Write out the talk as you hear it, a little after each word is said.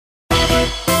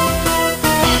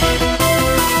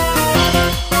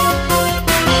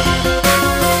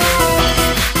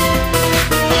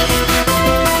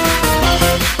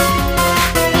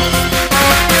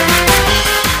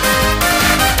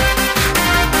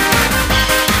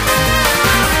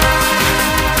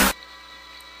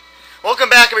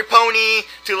back every pony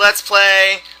to Let's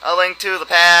Play A Link to the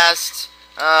Past.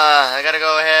 I gotta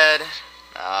go ahead.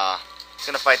 I'm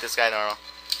gonna fight this guy normal.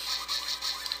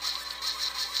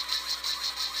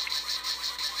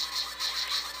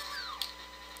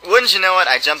 Wouldn't you know it,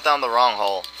 I jumped down the wrong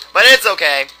hole. But it's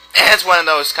okay. It's one of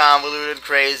those convoluted,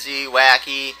 crazy,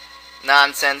 wacky,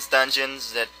 nonsense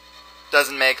dungeons that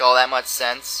doesn't make all that much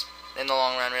sense in the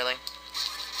long run, really.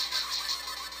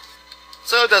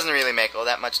 So it doesn't really make all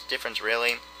that much difference,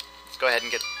 really. Let's go ahead and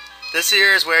get... This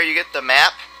here is where you get the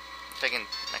map. If I can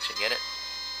actually get it.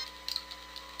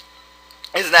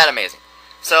 Isn't that amazing?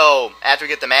 So, after we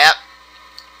get the map,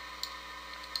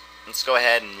 let's go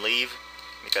ahead and leave.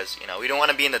 Because, you know, we don't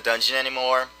want to be in the dungeon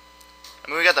anymore. I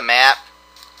mean, we got the map.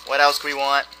 What else can we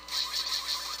want?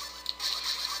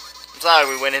 It's not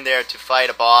like we went in there to fight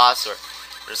a boss or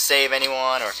save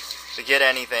anyone or to get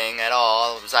anything at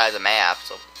all besides a map.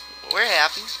 So, we're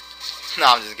happy. No,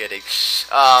 I'm just kidding.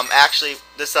 Actually,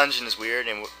 this dungeon is weird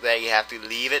in that you have to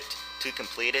leave it to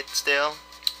complete it still.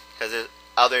 Because there's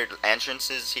other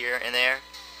entrances here and there.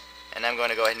 And I'm going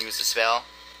to go ahead and use the spell.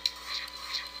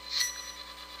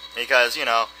 Because, you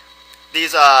know,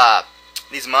 these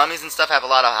mummies and stuff have a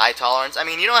lot of high tolerance. I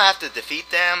mean, you don't have to defeat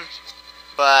them,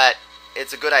 but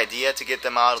it's a good idea to get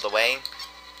them out of the way.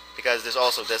 Because there's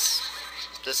also this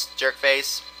jerk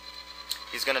face.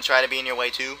 He's going to try to be in your way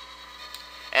too.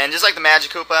 And just like the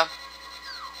Magic Koopa,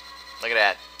 look at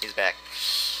that, he's back.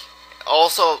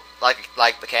 Also, like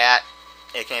the cat,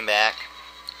 it came back.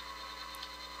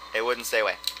 It wouldn't stay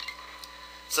away.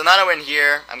 So now that we're in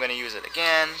here, I'm going to use it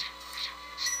again.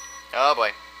 Oh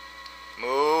boy.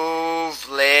 Move,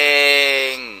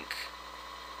 Link.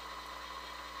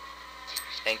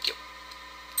 Thank you.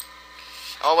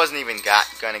 Oh, it wasn't even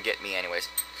gonna get me anyways.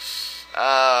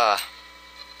 And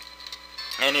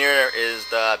here is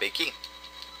the big key.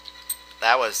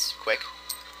 That was quick.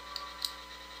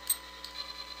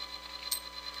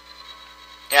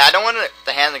 Yeah, I don't want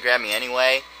the hand to grab me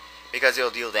anyway, because it'll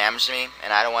deal damage to me,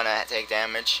 and I don't want to take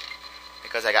damage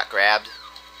because I got grabbed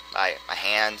by a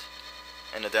hand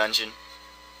in the dungeon.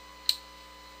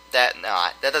 That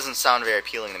doesn't sound very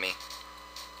appealing to me.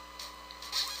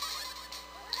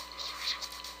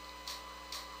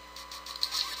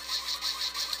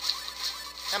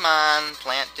 Come on,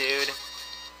 plant dude.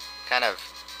 Kind of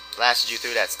blasted you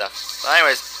through that stuff. So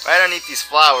anyways, right underneath these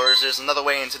flowers, there's another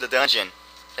way into the dungeon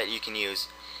that you can use.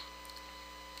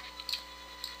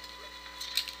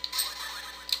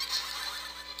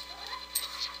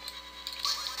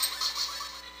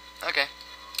 Okay,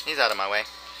 he's out of my way.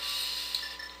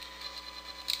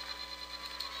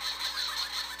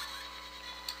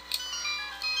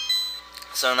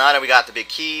 So now that we got the big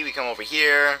key, we come over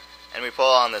here and we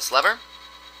pull on this lever.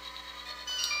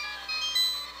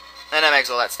 And that makes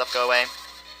all that stuff go away.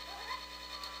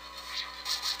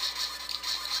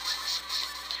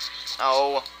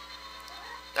 Oh,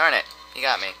 darn it, he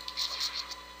got me.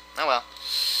 Oh well.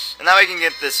 And now we can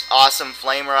get this awesome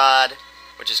flame rod,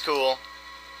 which is cool.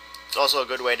 It's also a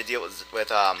good way to deal with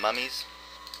mummies.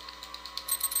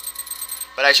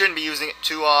 But I shouldn't be using it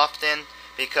too often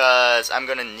because I'm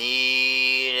going to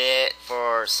need it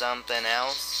for something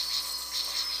else.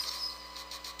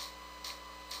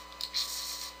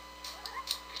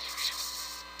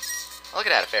 Look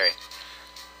at that, a fairy.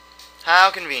 How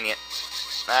convenient.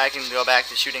 I can go back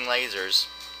to shooting lasers.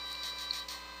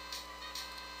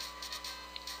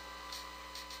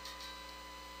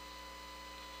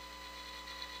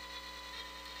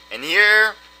 And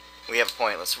here, we have a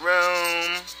pointless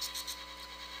room.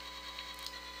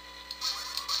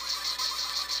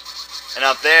 And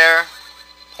up there,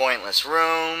 pointless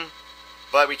room.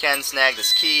 But we can snag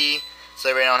this key,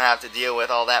 so we don't have to deal with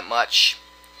all that much.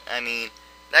 I mean,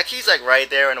 that key's like right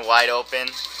there and wide open.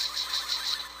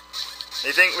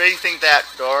 They really think that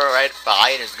door right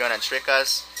by it is gonna trick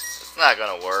us? It's not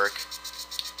gonna work.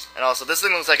 And also, this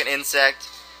thing looks like an insect.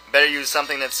 Better use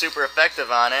something that's super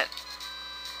effective on it.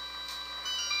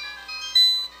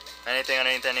 Anything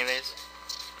underneath any of these?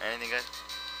 Anything good?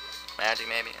 Magic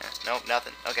maybe? Nope,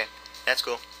 nothing. Okay, that's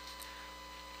cool.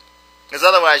 Because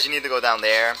otherwise you need to go down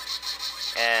there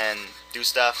and do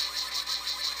stuff.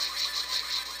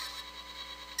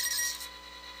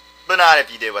 But not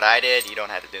if you did what I did. You don't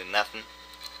have to do nothing.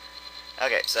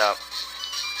 Okay, so...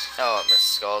 Oh, the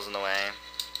skull's in the way.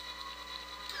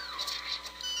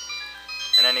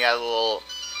 And then you got a little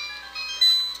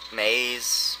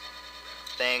maze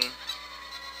thing.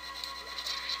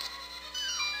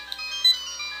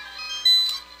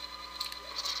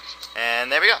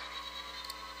 And there we go.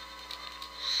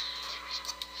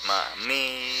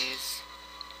 Mummies.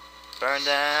 Burn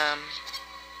them.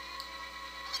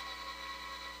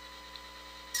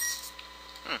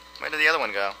 Where did the other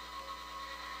one go?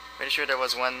 Pretty sure there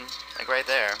was one, like, right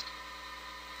there.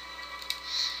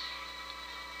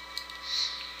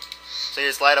 So you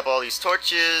just light up all these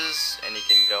torches, and you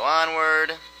can go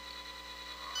onward.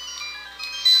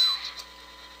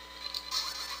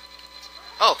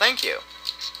 Oh, thank you.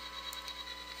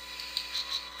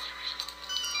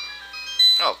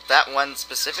 Oh, that one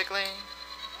specifically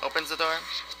opens the door?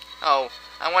 Oh,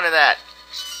 I wanted that.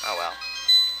 Oh well.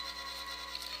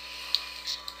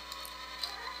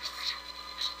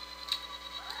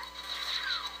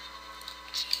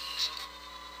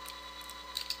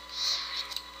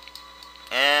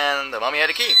 And the mummy had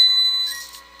a key.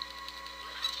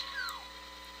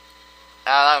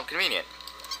 How convenient.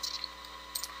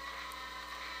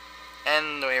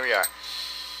 And here we are.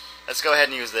 Let's go ahead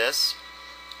and use this.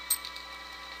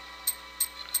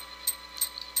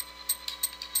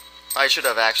 I should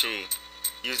have actually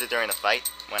used it during the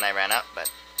fight when I ran out, but...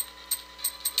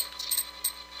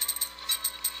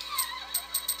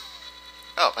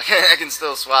 Oh, I can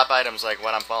still swap items like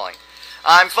when I'm falling.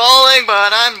 I'm falling,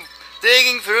 but I'm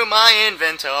digging through my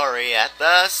inventory at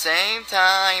the same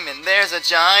time, and there's a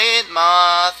giant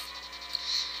moth.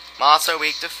 Moths are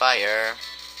weak to fire.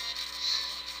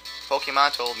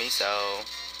 Pokemon told me so.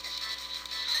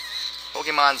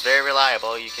 Pokemon's very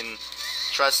reliable. You can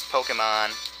trust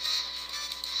Pokemon.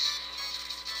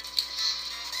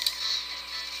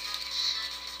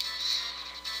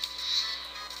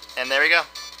 And there we go.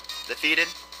 Defeated.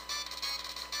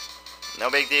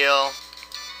 No big deal.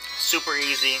 Super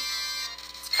easy.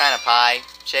 It's kind of pie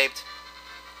shaped.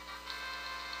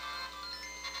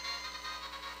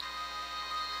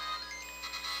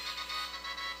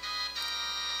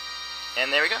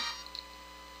 And there we go.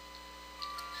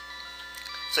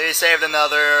 So you saved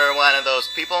another one of those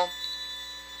people.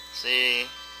 See.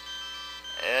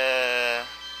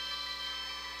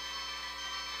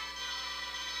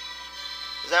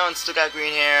 That one still got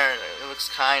green hair. It looks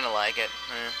kind of like it.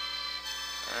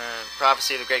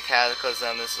 Prophecy of the Great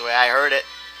Cataclysm. This is the way I heard it.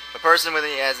 The person with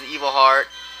has an evil heart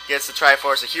gets the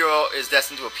Triforce. A hero is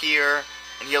destined to appear,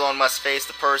 and he alone must face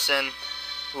the person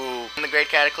who, in the Great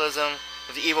Cataclysm,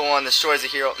 if the evil one destroys the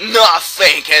hero,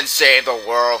 nothing can save the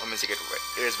world from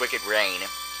his wicked reign.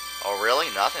 Oh, really?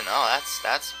 Nothing? Oh,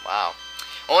 that's wow.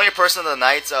 Only a person of the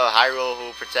Knights of Hyrule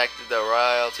who protected the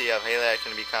royalty of Hyrule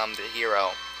can become the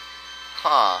hero.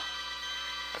 Huh.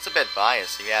 That's a bit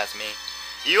biased, if you ask me.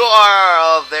 You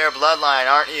are of their bloodline,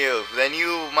 aren't you? Then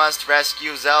you must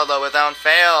rescue Zelda without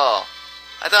fail.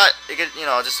 I thought it could,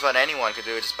 just about anyone could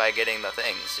do it just by getting the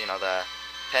things, the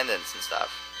pendants and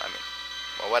stuff. I mean,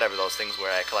 well, whatever those things were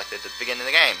I collected at the beginning of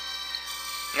the game.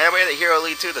 And where the hero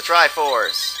lead to the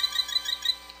Triforce.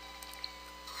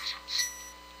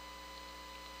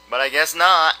 But I guess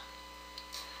not.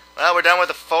 Well, we're done with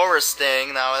the forest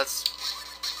thing. Now let's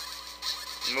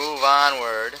move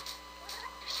onward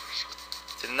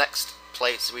to the next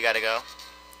place we gotta go.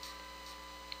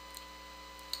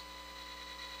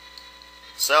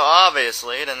 So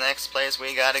obviously the next place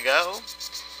we gotta go,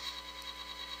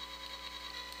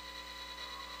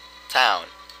 town.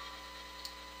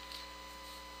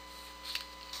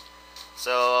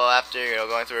 So after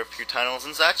going through a few tunnels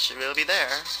and such, we'll be there.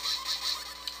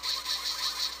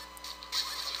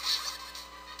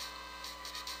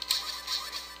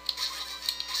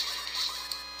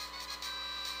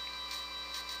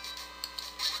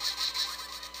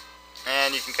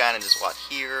 And you can kind of just walk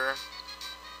here.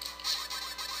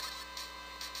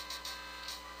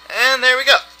 And there we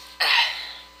go.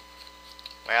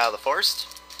 We're out of the forest.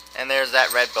 And there's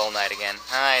that Red Bull Knight again.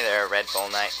 Hi there, Red Bull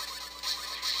Knight.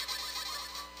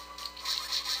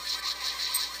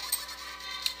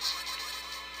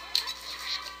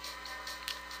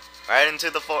 Right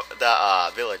into the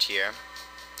village here.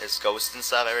 There's ghosts and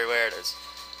stuff everywhere.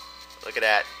 Look at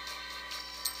that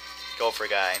gopher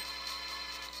guy.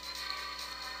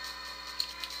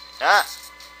 Ah!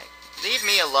 Leave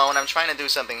me alone. I'm trying to do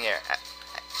something here.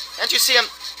 Can't you see him?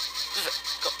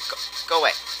 Go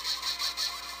away.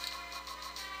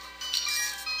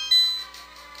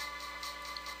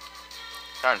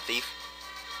 Darn thief.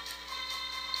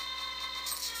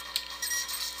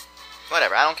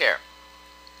 Whatever, I don't care.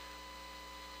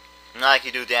 Not like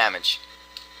you do damage.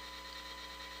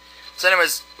 So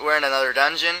anyways, we're in another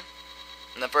dungeon.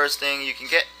 And the first thing you can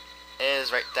get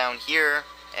is right down here.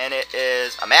 And it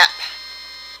is a map.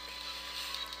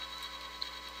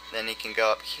 Then you can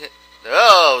go up here.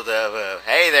 Oh,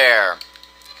 hey there.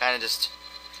 Kind of just...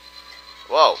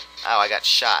 Whoa. Ow, I got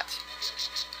shot.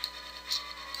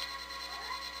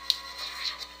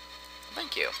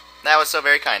 Thank you. That was so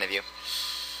very kind of you.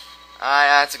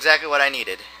 That's exactly what I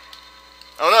needed.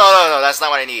 Oh, no, that's not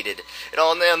what I needed.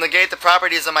 It'll negate the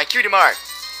properties of my Cutie Mark.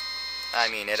 I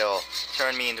mean, it'll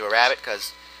turn me into a rabbit,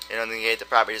 because it'll negate the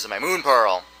properties of my Moon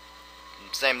Pearl.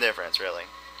 Same difference, really.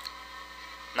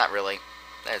 Not really.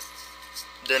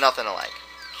 They're nothing alike.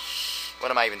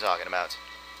 What am I even talking about?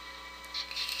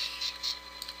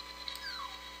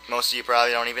 Most of you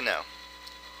probably don't even know.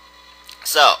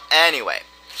 So, anyway.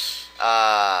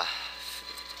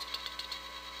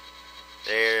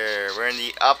 We're in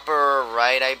the upper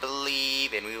right, I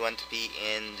believe, and we want to be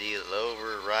in the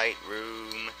lower right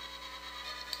room.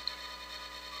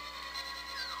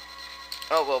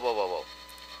 Oh, whoa.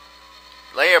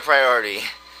 Layer priority.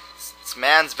 It's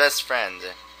man's best friend.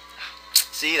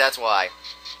 See, that's why.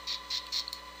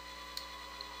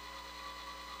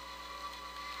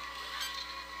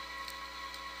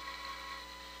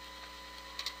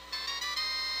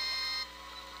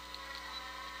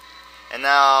 And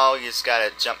now you just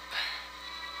gotta jump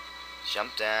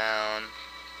down.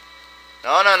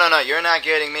 No, you're not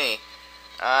getting me.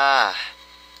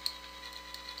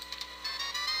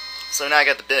 So now I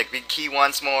got the big key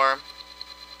once more,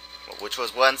 which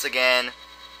was once again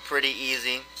pretty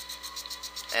easy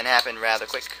and happened rather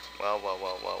quick. Whoa,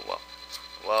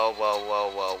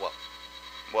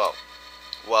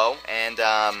 and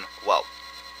whoa.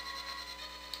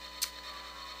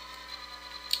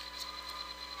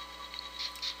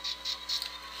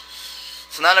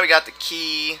 So now that we got the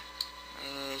key,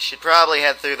 we should probably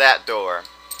head through that door.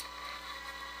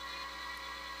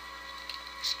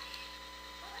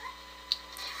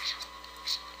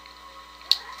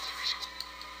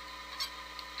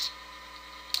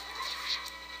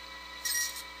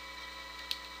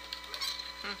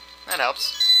 That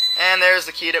helps. And there's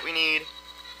the key that we need.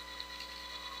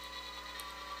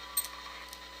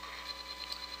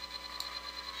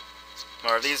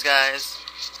 More of these guys.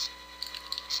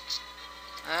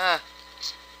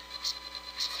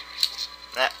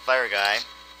 That fire guy.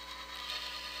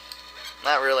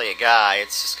 Not really a guy,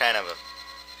 it's just kind of a...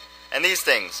 And these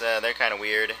things, they're kind of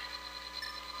weird.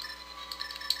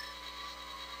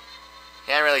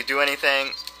 Can't really do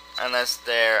anything unless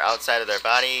they're outside of their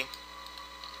body.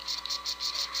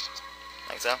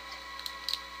 Like so.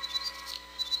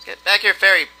 Get back here,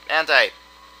 fairy anti.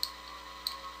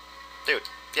 Dude,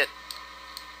 get...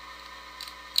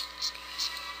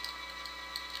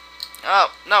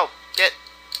 Oh, no, get...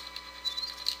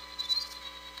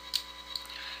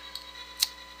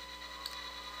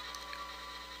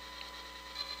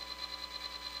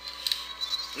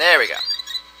 There we go.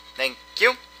 Thank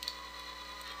you.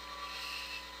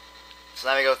 So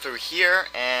now we go through here,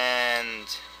 and...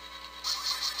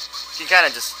 You can kind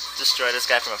of just destroy this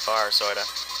guy from afar, sorta.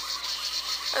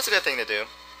 That's a good thing to do.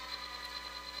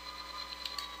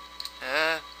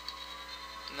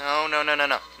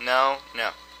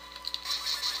 No.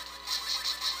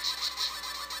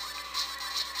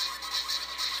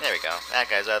 There we go. That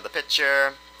guy's out of the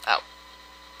picture. Ow.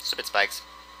 Stupid spikes.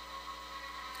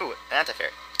 Ooh, an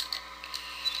anti-fairy.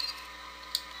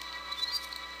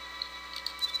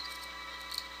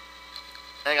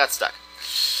 I got stuck.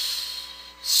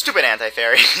 Stupid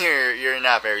anti-fairy. You're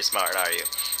not very smart, are you?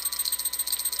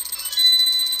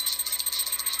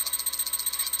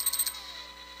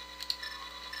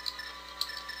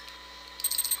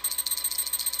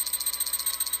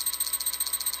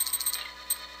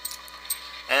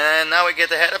 And now we get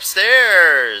to head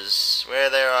upstairs, where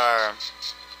there are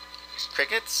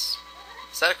crickets.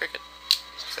 Is that a cricket?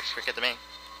 Looks like a cricket to me.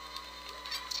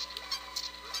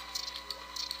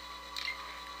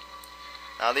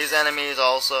 Now these enemies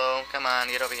also, come on,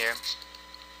 get over here.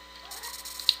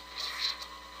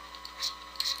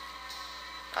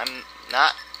 I'm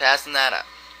not passing that up.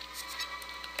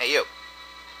 Hey you.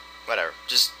 Whatever,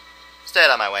 just stay out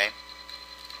of my way.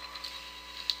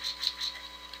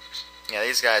 Yeah,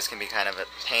 these guys can be kind of a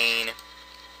pain.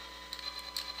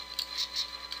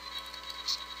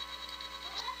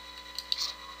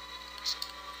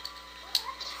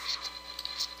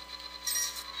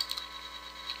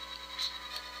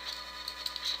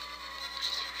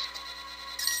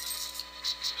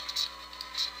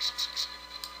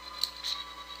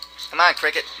 Come on,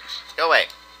 cricket. Go away.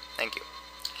 Thank you.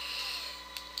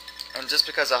 And just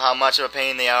because of how much of a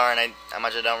pain they are and how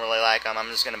much I don't really like them, I'm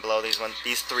just going to blow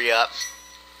these three up.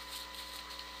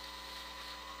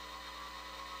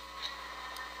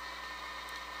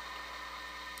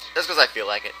 Just because I feel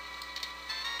like it.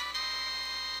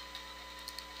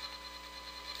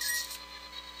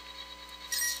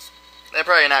 They're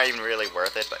probably not even really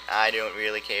worth it, but I don't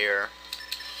really care.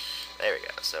 There we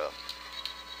go, so...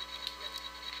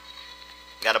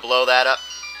 Gotta blow that up,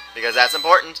 because that's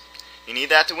important. You need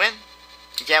that to win.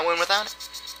 You can't win without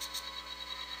it.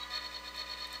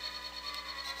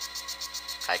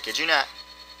 I kid you not.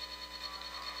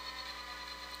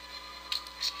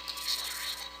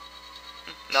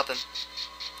 Nothing.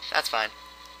 That's fine.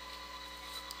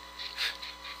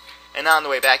 And on the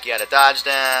way back, you gotta dodge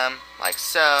them, like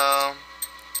so.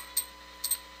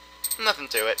 Nothing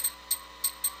to it.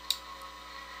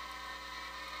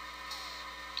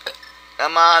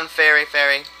 Come on, fairy,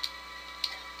 fairy.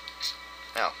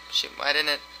 Oh, shoot, why didn't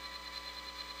it?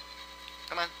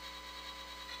 Come on.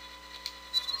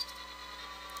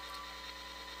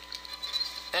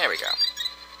 There we go.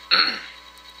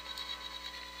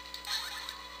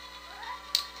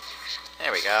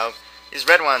 There we go. These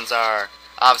red ones are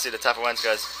obviously the tougher ones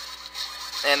because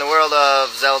in the world of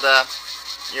Zelda,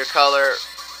 your color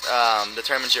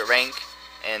determines your rank,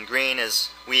 and green is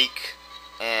weak,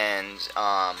 and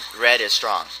red is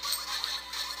strong.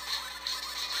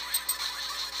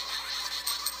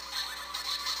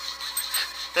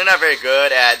 They're not very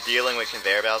good at dealing with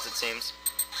conveyor belts, it seems.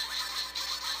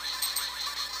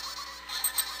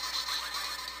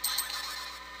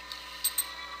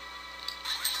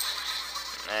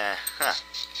 Huh.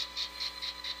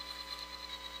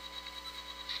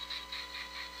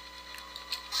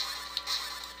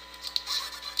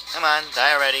 Come on,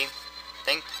 die already.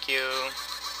 Thank you.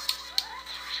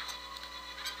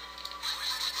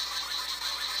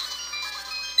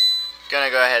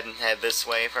 Gonna go ahead and head this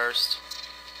way first.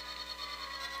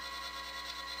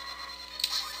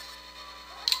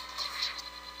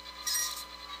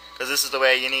 Because this is the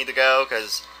way you need to go,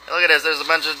 because look at this, there's a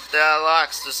bunch of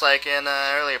locks, just like in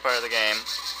the earlier part of the game.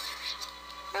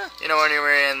 You know, when you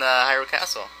were in Hyrule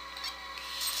Castle.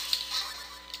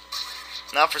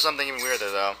 Not for something even weirder,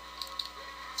 though.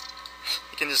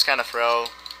 You can just kind of throw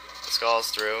the skulls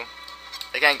through.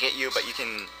 They can't get you, but you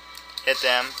can hit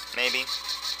them, maybe.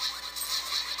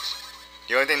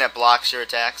 The only thing that blocks your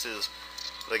attacks is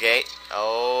the gate.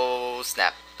 Oh,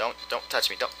 snap. Don't touch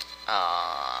me, don't.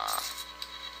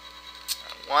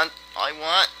 I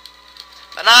want,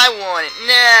 but I want it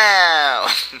now!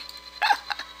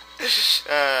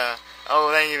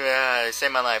 Oh, thank you,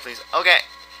 saved my life, please. Okay,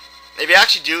 if you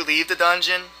actually do leave the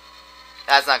dungeon,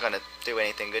 that's not going to do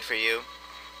anything good for you.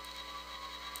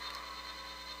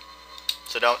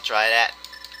 So don't try that.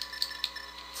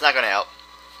 It's not going to help.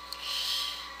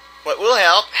 What will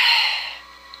help...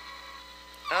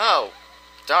 Oh,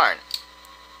 darn.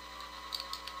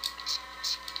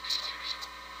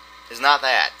 Is not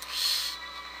that.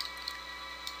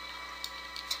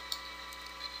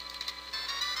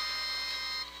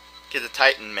 Get the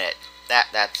Titan Mitt.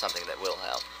 That's something that will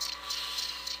help.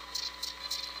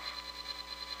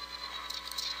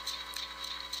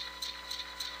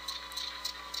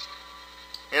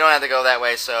 You don't have to go that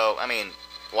way, so, I mean,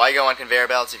 why go on conveyor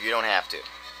belts if you don't have to?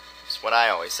 That's what I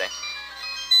always say.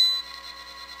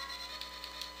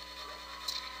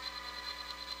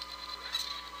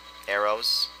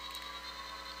 Arrows.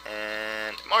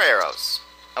 And more arrows.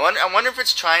 I wonder if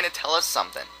it's trying to tell us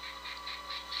something.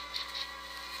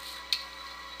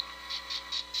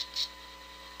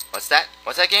 What's that?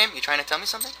 What's that, game? You trying to tell me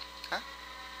something? Huh?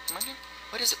 Come on, game.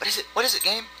 What is it? What is it? What is it,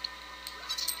 game?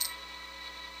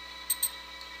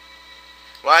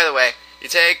 By the way, you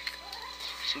take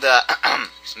the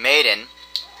maiden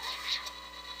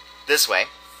this way,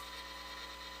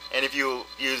 and if you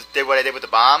did what I did with the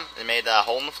bomb and made a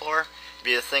hole in the floor, it'd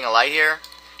be a thing of light here.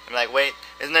 I'm like, wait,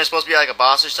 isn't there supposed to be like a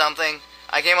boss or something?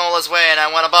 I came all this way and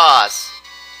I want a boss.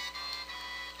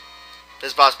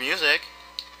 There's boss music.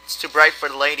 It's too bright for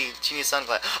the lady. She needs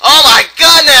sunglasses. Oh my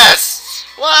goodness!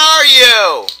 What are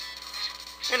you?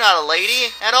 You're not a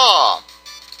lady at all.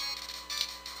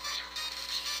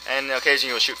 And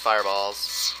occasionally you'll shoot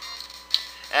fireballs.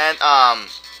 And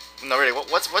no, really,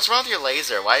 what's wrong with your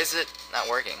laser? Why is it not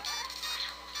working?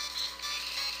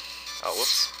 Oh,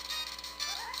 whoops.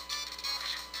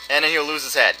 And then he'll lose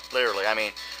his head, literally. I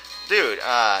mean, dude,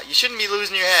 you shouldn't be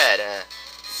losing your head.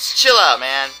 Just chill out,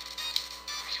 man.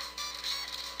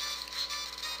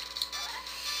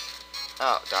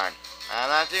 Oh, darn. I'm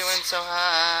not doing so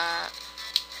hot.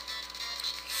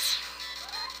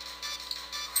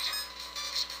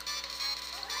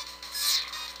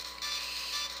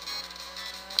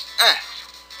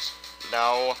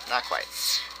 No, not quite.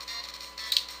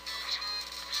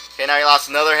 Okay, now you lost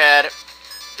another head.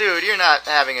 Dude, you're not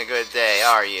having a good day,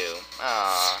 are you?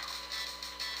 Aww.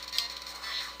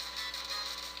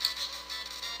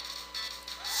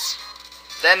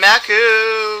 Then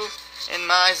Maku in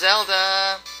my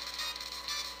Zelda.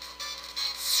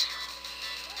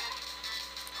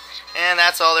 And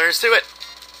that's all there is to it.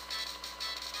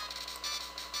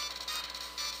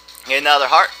 Get another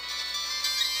heart.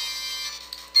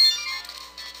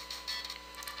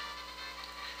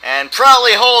 and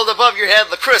proudly hold above your head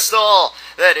the crystal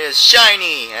that is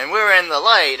shiny, and we're in the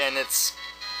light, and it's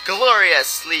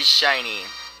gloriously shiny.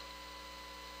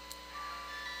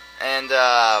 And,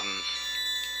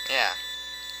 yeah.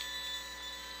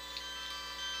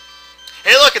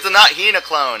 Hey look, it's a Not Hina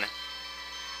clone.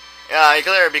 Yeah,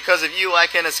 clear, because of you I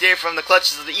can escape from the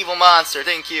clutches of the evil monster,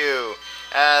 thank you.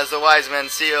 As the wise men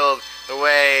sealed the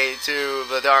way to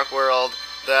the dark world,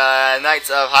 the Knights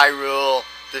of Hyrule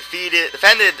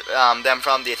defended them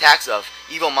from the attacks of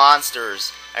evil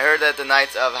monsters. I heard that the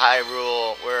Knights of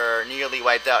Hyrule were nearly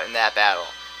wiped out in that battle.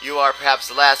 You are perhaps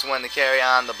the last one to carry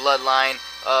on the bloodline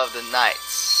of the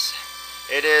Knights.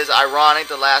 It is ironic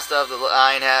the last of the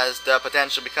line has the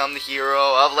potential to become the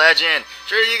hero of legend.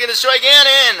 Sure, you can destroy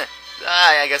Ganon!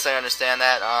 I guess I understand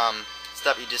that,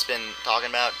 stuff you just been talking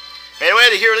about. Made away,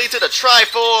 the hero leads to the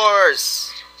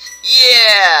Triforce!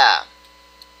 Yeah!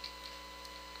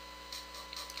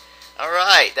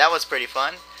 Alright, that was pretty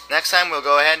fun. Next time we'll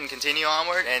go ahead and continue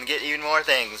onward and get even more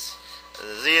things.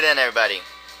 See you then, everybody.